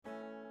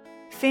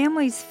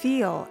families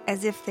feel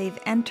as if they've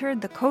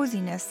entered the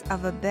coziness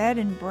of a bed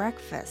and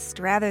breakfast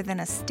rather than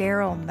a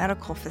sterile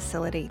medical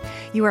facility.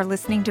 You are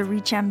listening to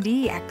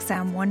ReachMD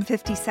XM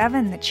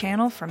 157, the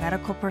channel for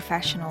medical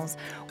professionals.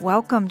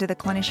 Welcome to the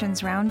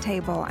Clinicians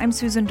Roundtable. I'm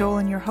Susan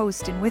Dolan, your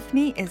host, and with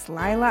me is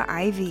Lila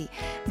Ivy.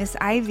 Miss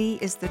Ivy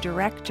is the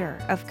Director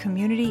of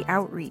Community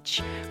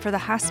Outreach for the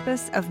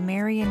Hospice of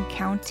Marion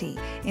County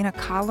in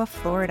Ocala,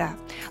 Florida.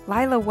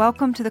 Lila,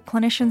 welcome to the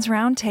Clinicians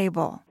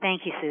Roundtable.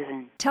 Thank you,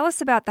 Susan. Tell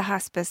us about the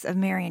Hospice of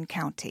Marion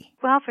County.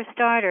 Well, for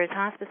starters,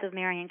 Hospice of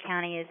Marion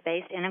County is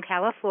based in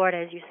Ocala, Florida,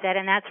 as you said,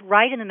 and that's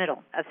right in the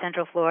middle of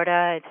Central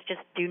Florida. It's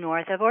just due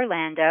north of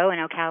Orlando,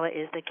 and Ocala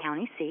is the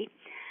county seat.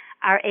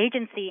 Our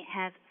agency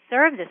has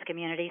served this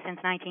community since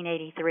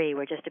 1983.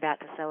 We're just about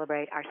to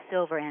celebrate our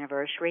silver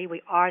anniversary.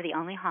 We are the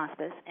only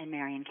hospice in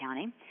Marion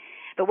County.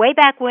 But way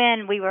back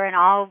when, we were an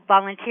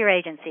all-volunteer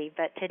agency,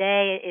 but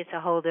today it's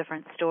a whole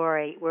different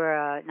story. We're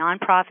a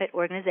nonprofit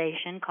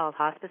organization called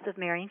Hospice of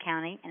Marion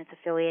County, and its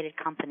affiliated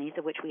companies,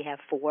 of which we have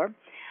 4.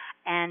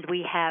 And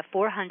we have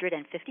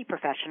 450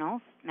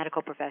 professionals,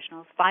 medical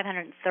professionals,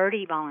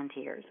 530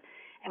 volunteers,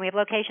 and we have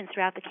locations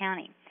throughout the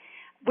county.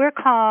 We're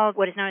called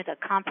what is known as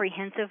a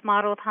comprehensive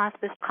model of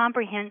hospice.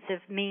 Comprehensive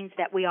means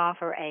that we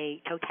offer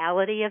a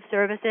totality of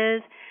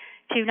services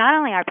to not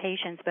only our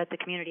patients but the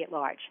community at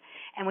large.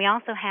 And we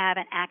also have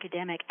an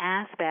academic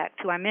aspect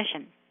to our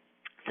mission.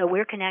 So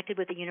we're connected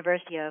with the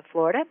University of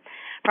Florida,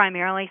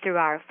 primarily through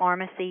our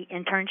pharmacy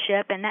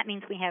internship, and that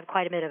means we have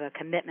quite a bit of a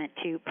commitment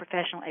to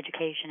professional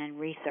education and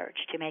research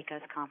to make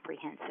us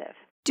comprehensive.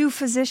 Do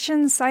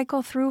physicians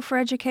cycle through for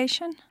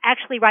education?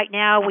 Actually, right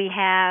now we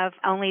have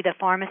only the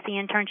pharmacy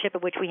internship,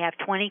 of which we have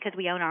 20 because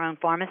we own our own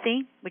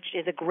pharmacy, which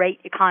is a great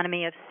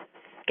economy of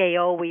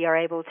scale. We are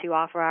able to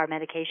offer our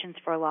medications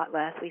for a lot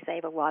less. We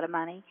save a lot of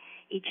money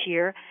each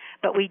year.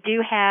 But we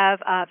do have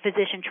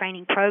physician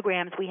training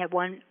programs. We have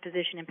one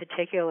physician in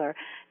particular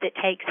that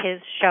takes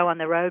his show on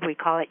the road, we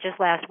call it. Just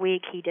last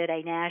week he did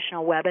a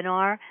national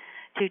webinar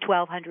to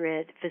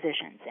 1,200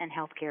 physicians and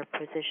healthcare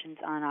physicians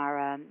on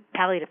our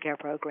palliative care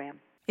program.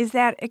 Is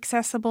that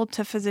accessible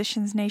to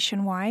physicians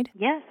nationwide?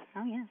 Yes.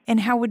 Oh, yes.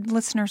 And how would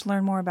listeners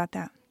learn more about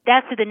that?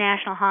 That's through the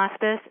National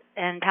Hospice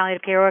and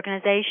Palliative Care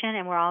Organization,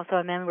 and we're also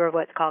a member of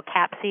what's called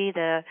CAPC,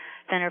 the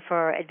Center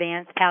for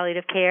Advanced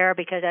Palliative Care,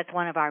 because that's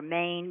one of our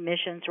main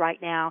missions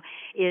right now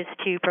is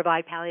to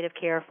provide palliative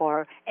care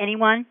for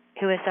anyone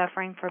who is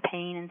suffering for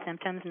pain and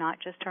symptoms, not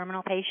just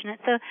terminal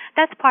patients. So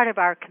that's part of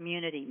our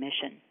community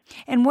mission.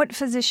 And what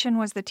physician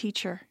was the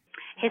teacher?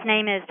 His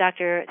name is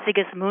Dr.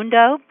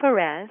 Sigismundo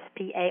Perez,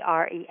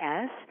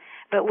 P-A-R-E-S.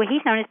 But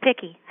he's known as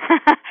Picky,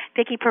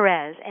 Picky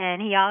Perez,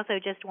 and he also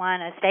just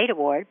won a state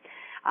award,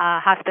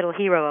 Hospital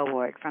Hero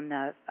Award from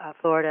the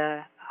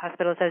Florida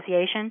Hospital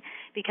Association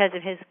because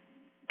of his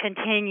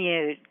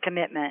continued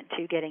commitment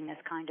to getting this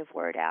kind of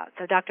word out.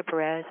 So Dr.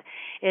 Perez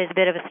is a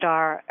bit of a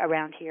star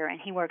around here, and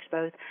he works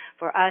both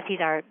for us.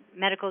 He's our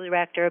medical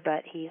director,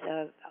 but he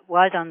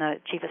was on the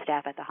chief of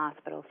staff at the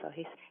hospital, so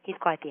he's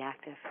quite the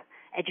active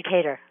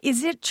educator.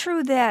 Is it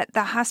true that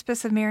the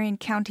Hospice of Marion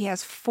County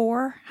has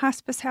 4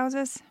 hospice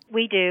houses?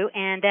 We do,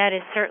 and that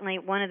is certainly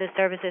one of the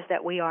services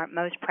that we are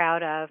most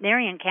proud of.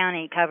 Marion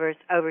County covers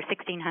over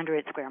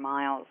 1,600 square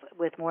miles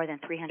with more than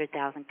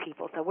 300,000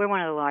 people, so we're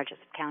one of the largest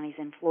counties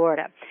in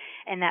Florida,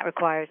 and that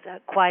requires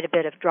quite a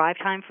bit of drive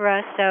time for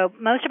us. So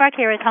most of our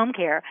care is home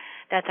care.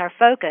 That's our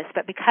focus,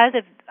 but because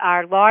of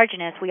our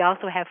largeness, we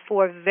also have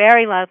 4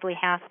 very lovely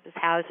hospice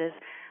houses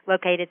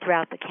located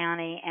throughout the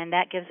county, and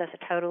that gives us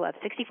a total of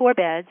 64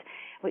 beds,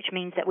 which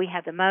means that we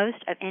have the most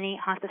of any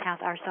hospice house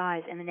our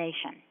size in the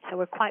nation. So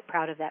we're quite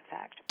proud of that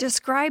fact.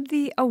 Describe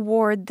the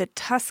award the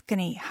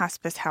Tuscany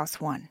Hospice House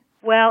won.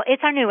 Well,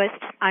 it's our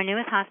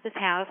newest hospice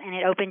house, and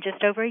it opened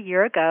just over a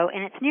year ago,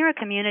 and it's near a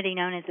community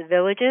known as the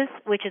Villages,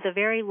 which is a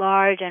very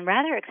large and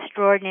rather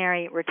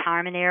extraordinary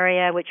retirement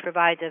area, which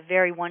provides a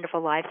very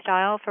wonderful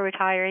lifestyle for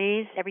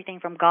retirees, everything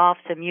from golf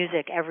to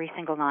music every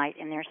single night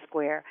in their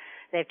square.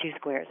 They have 2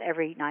 squares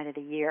every night of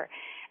the year.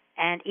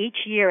 And each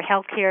year,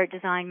 Healthcare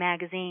Design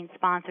Magazine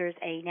sponsors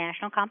a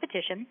national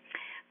competition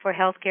for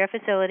healthcare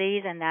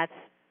facilities, and that's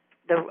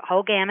the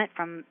whole gamut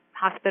from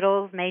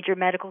hospitals, major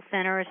medical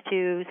centers,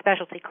 to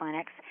specialty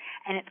clinics,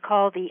 and it's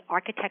called the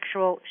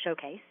Architectural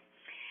Showcase.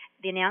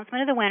 The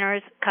announcement of the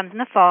winners comes in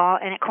the fall,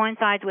 and it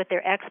coincides with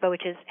their expo,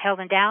 which is held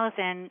in Dallas,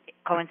 and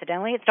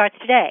coincidentally, it starts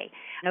today,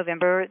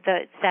 November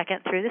the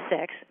 2nd through the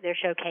 6th, their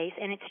showcase,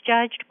 and it's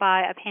judged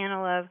by a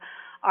panel of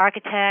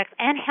architects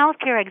and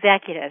healthcare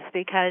executives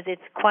because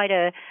it's quite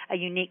a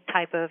unique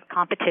type of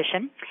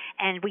competition.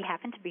 And we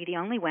happen to be the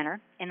only winner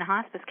in the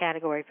hospice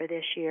category for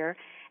this year.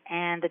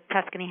 And the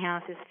Tuscany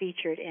House is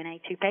featured in a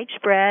 2-page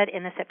spread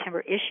in the September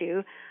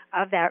issue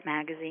of that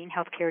magazine,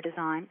 Healthcare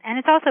Design. And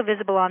it's also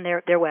visible on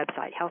their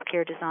website,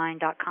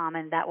 healthcaredesign.com,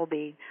 and that will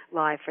be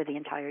live for the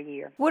entire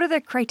year. What are the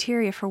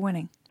criteria for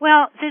winning?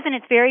 Well, Susan,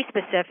 it's very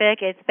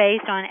specific. It's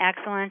based on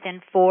excellence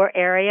in 4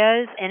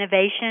 areas: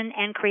 innovation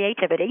and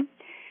creativity.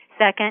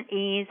 Second,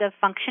 ease of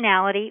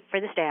functionality for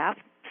the staff.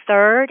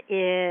 third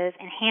is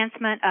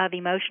enhancement of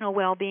emotional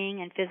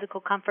well-being and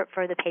physical comfort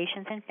for the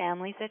patients and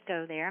families that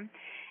go there.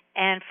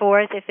 And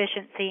fourth,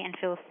 efficiency and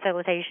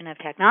facilitation of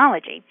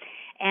technology.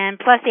 And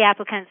plus the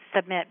applicants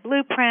submit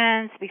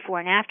blueprints, before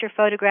and after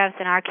photographs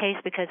in our case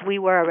because we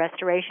were a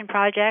restoration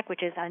project,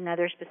 which is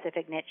another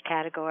specific niche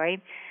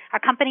category. Our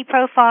company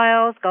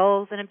profiles,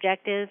 goals and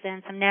objectives,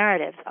 and some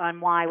narratives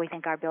on why we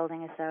think our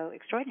building is so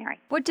extraordinary.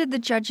 What did the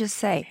judges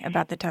say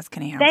about the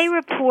Tuscany House? They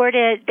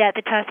reported that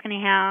the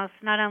Tuscany House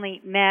not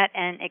only met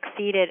and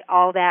exceeded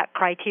all that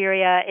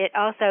criteria, it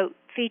also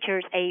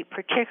features a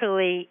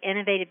particularly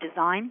innovative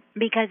design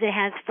because it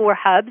has 4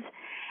 hubs.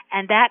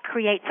 And that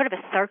creates sort of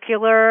a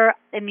circular,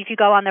 and if you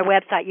go on their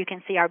website, you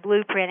can see our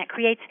blueprint. It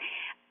creates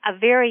a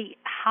very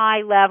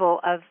high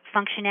level of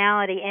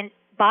functionality, and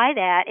by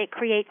that, it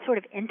creates sort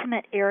of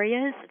intimate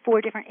areas,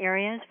 4 different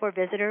areas for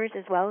visitors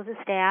as well as the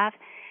staff.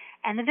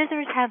 And the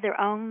visitors have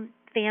their own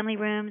family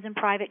rooms and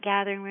private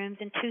gathering rooms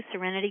and 2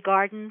 serenity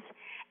gardens.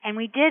 And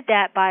we did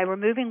that by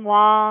removing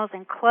walls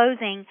and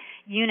closing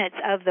units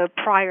of the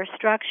prior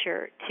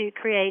structure to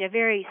create a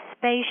very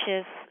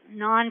spacious,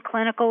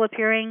 non-clinical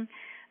appearing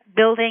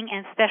building,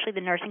 and especially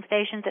the nursing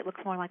stations. It looks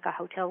more like a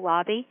hotel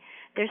lobby.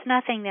 There's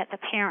nothing that's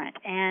apparent.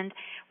 And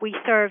we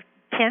serve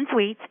 10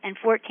 suites and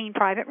 14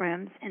 private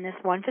rooms in this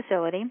one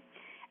facility.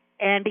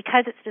 And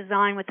because it's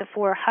designed with the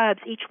 4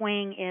 hubs, each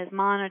wing is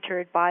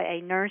monitored by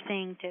a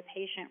nursing to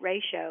patient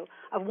ratio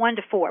of 1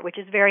 to 4, which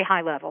is very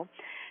high level.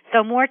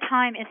 So more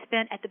time is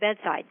spent at the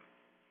bedside.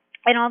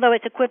 And although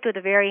it's equipped with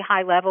a very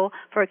high level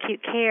for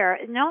acute care,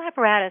 no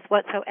apparatus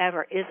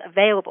whatsoever is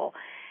available.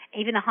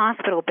 Even the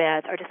hospital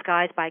beds are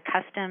disguised by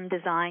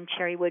custom-designed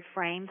cherry wood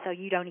frames, so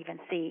you don't even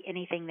see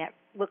anything that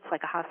looks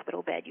like a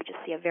hospital bed. You just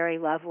see a very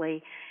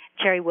lovely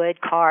cherry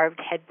wood carved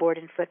headboard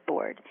and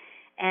footboard.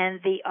 And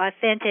the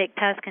authentic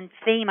Tuscan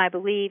theme, I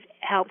believe,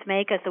 helped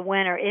make us a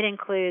winner. It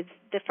includes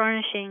the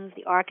furnishings,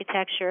 the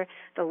architecture,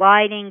 the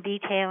lighting,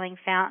 detailing,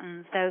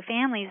 fountains. So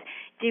families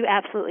do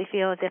absolutely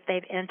feel as if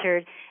they've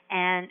entered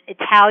an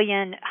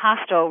Italian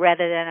hostel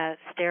rather than a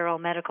sterile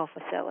medical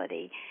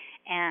facility.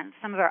 And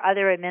some of our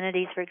other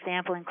amenities, for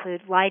example,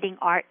 include lighting,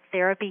 art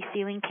therapy,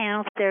 ceiling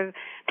panels. There are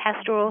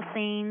pastoral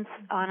scenes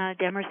on a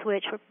dimmer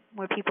switch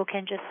where people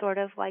can just sort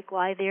of like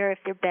lie there if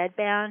they're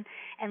bedbound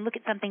and look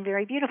at something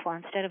very beautiful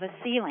instead of a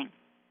ceiling.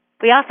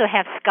 We also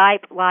have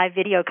Skype live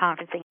video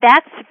conferencing.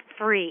 That's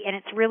free, and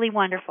it's really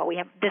wonderful.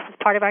 This is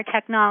part of our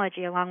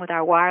technology along with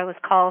our wireless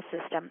call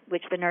system,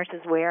 which the nurses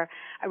wear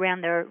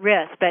around their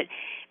wrists. But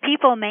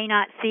people may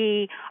not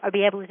see or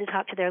be able to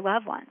talk to their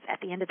loved ones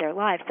at the end of their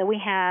life. So we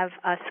have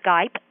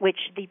Skype, which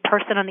the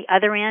person on the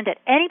other end at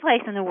any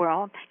place in the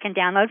world can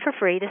download for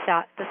free,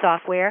 the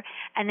software,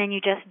 and then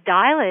you just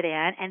dial it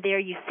in, and there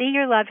you see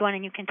your loved one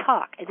and you can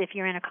talk as if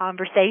you're in a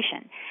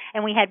conversation.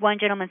 And we had one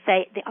gentleman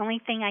say, the only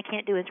thing I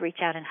can't do is reach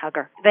out and hug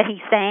her. But he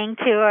sang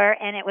to her,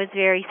 and it was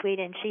very sweet,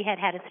 and she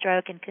had a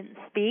stroke and couldn't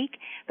speak,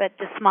 but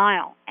the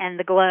smile and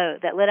the glow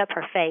that lit up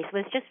her face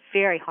was just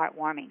very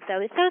heartwarming. So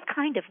it's those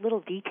kind of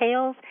little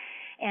details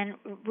and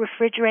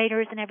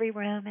refrigerators in every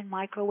room and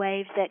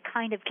microwaves that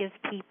kind of gives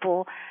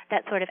people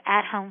that sort of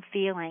at-home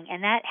feeling,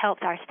 and that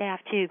helps our staff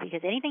too,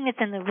 because anything that's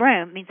in the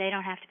room means they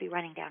don't have to be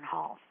running down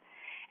halls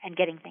and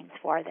getting things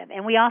for them.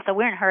 And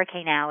we're in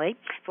Hurricane Alley,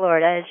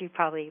 Florida, as you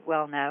probably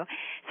well know.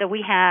 So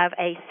we have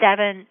a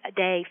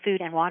 7-day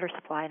food and water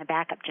supply and a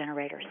backup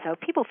generator. So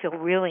people feel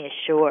really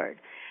assured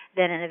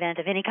that in an event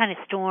of any kind of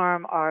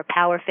storm or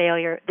power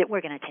failure, that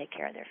we're going to take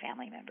care of their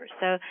family members.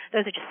 So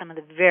those are just some of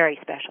the very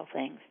special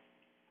things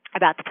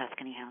about the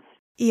Tuscany House.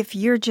 If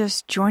you're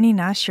just joining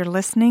us, you're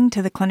listening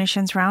to the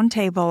Clinicians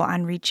Roundtable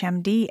on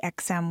ReachMD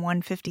XM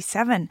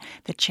 157,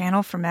 the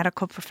channel for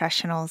medical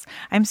professionals.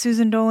 I'm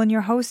Susan Dolan,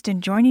 your host,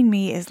 and joining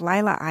me is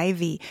Lila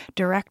Ivy,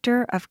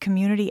 Director of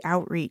Community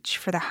Outreach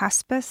for the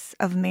Hospice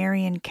of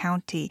Marion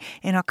County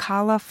in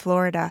Ocala,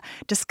 Florida,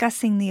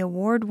 discussing the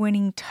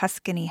award-winning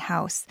Tuscany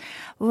House.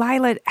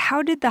 Lila,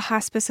 how did the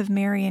Hospice of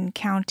Marion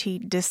County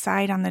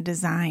decide on the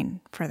design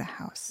for the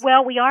house?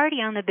 Well, we already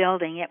owned the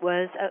building. It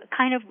was a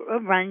kind of a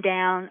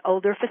rundown,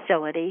 older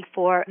facility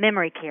for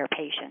memory care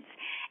patients.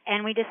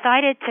 And we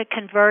decided to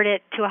convert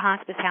it to a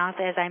hospice house.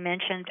 As I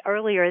mentioned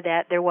earlier,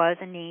 that there was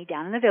a need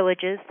down in the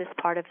Villages, this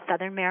part of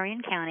southern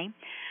Marion County,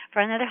 for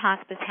another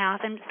hospice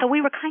house. And so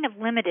we were kind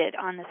of limited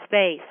on the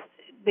space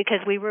because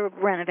we were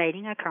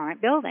renovating a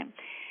current building.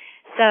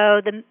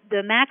 So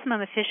the maximum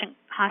efficient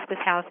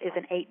hospice house is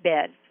an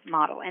 8-bed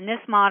model. And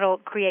this model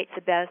creates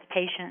the best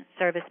patient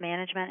service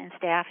management and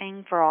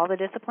staffing for all the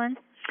disciplines.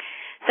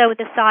 So with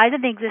the size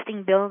of the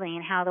existing building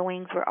and how the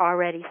wings were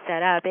already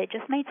set up, it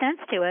just made sense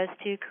to us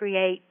to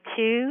create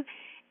 2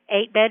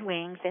 8-bed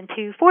wings and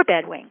 2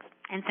 4-bed wings.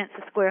 And since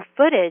the square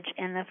footage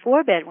in the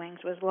 4-bed wings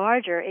was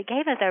larger, it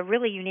gave us a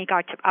really unique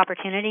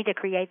opportunity to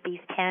create these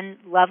 10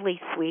 lovely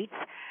suites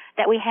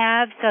that we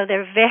have. So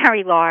they're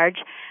very large.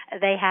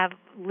 They have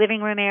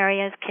living room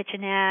areas,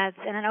 kitchenettes,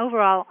 and an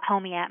overall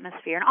homey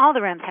atmosphere. And all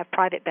the rooms have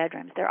private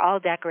bedrooms. They're all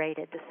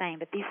decorated the same,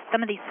 but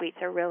some of these suites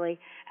are really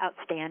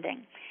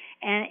outstanding.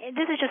 And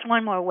this is just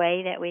one more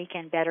way that we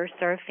can better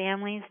serve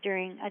families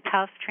during a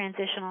tough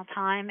transitional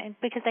time, and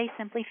because they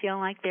simply feel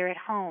like they're at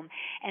home.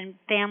 And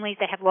families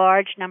that have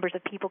large numbers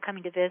of people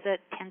coming to visit,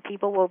 10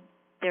 people,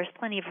 there's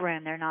plenty of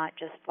room. They're not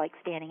just like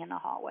standing in the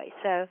hallway.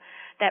 So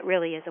that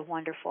really is a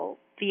wonderful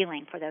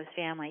feeling for those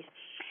families.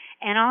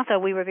 And also,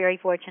 we were very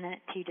fortunate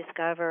to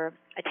discover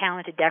a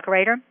talented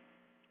decorator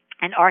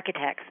and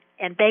architects,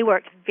 and they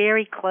worked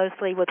very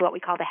closely with what we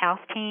call the house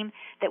team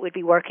that would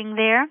be working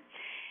there.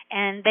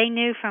 And they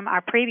knew from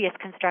our previous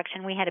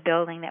construction, we had a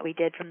building that we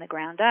did from the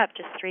ground up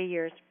just 3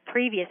 years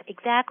previous,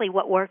 exactly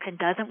what works and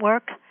doesn't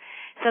work.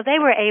 So they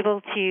were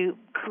able to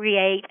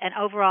create an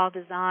overall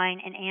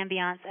design and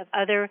ambiance of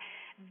other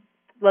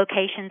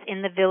locations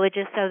in the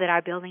villages so that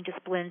our building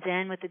just blends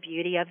in with the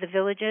beauty of the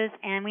villages,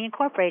 and we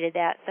incorporated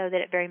that so that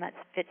it very much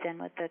fits in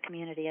with the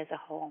community as a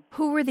whole.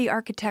 Who were the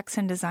architects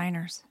and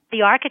designers?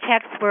 The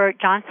architects were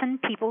Johnson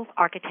Peoples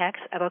Architects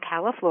of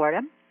Ocala,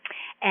 Florida,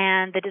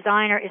 and the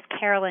designer is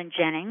Carolyn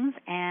Jennings,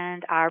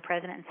 and our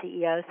president and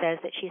CEO says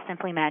that she's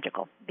simply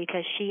magical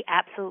because she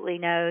absolutely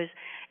knows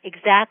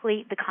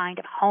exactly the kind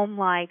of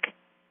home-like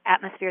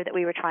atmosphere that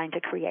we were trying to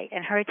create.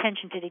 And her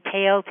attention to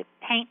detail, to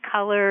paint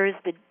colors,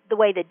 the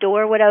way the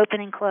door would open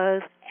and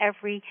close,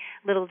 every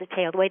little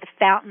detail, the way the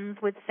fountains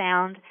would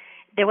sound,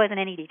 there wasn't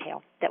any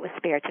detail that was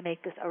spared to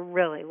make this a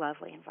really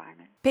lovely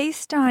environment.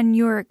 Based on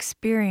your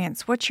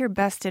experience, what's your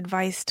best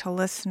advice to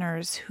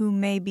listeners who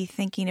may be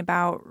thinking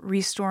about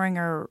restoring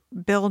or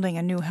building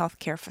a new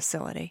healthcare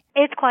facility?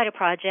 It's quite a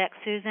project,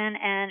 Susan,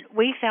 and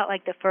we felt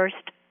like the first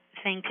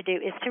thing to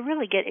do is to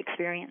really get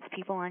experienced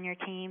people on your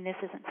team. This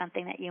isn't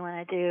something that you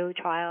want to do,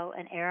 trial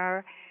and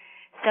error.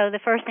 So the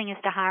first thing is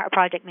to hire a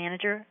project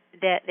manager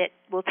that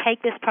will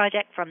take this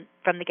project from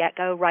the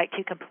get-go right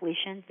to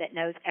completion, that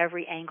knows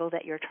every angle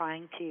that you're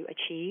trying to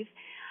achieve.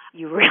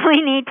 You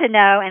really need to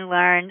know and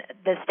learn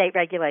the state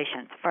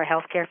regulations for a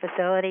healthcare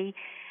facility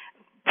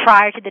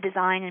prior to the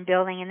design and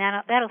building, and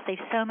that'll save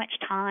so much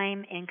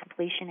time in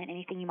completion and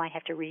anything you might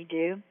have to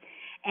redo.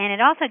 And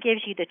it also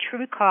gives you the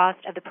true cost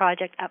of the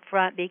project up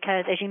front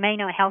because, as you may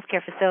know, a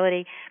healthcare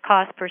facility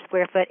cost per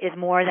square foot is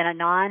more than a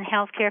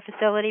non-healthcare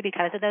facility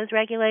because of those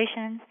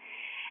regulations,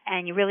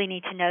 and you really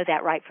need to know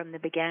that right from the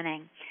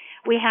beginning.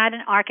 We had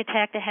an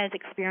architect that has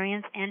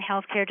experience in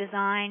healthcare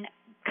design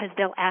because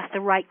they'll ask the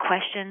right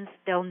questions.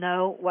 They'll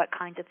know what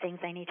kinds of things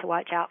they need to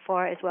watch out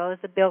for, as well as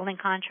the building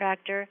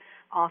contractor,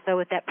 also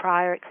with that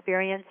prior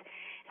experience,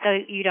 so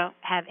you don't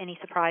have any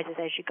surprises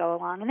as you go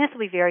along. And this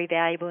will be very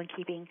valuable in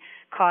keeping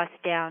costs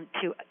down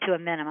to a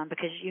minimum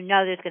because you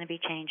know there's going to be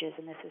changes,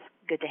 and this is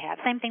good to have.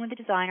 Same thing with the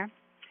designer.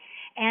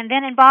 And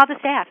then involve the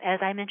staff. As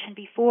I mentioned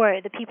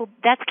before, the people,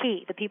 that's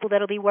key, the people that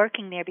will be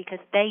working there because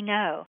they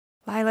know.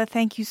 Lila,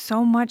 thank you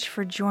so much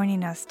for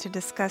joining us to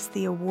discuss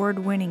the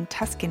award-winning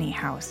Tuscany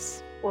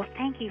House. Well,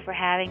 thank you for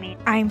having me.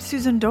 I'm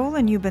Susan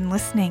Dolan. You've been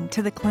listening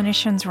to the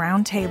Clinicians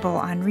Roundtable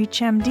on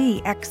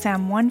ReachMD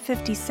XM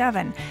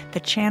 157, the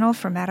channel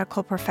for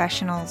medical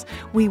professionals.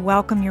 We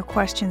welcome your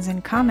questions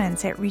and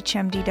comments at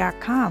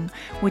ReachMD.com,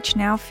 which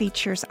now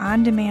features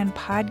on-demand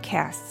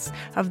podcasts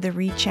of the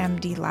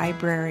ReachMD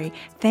library.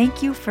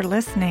 Thank you for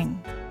listening.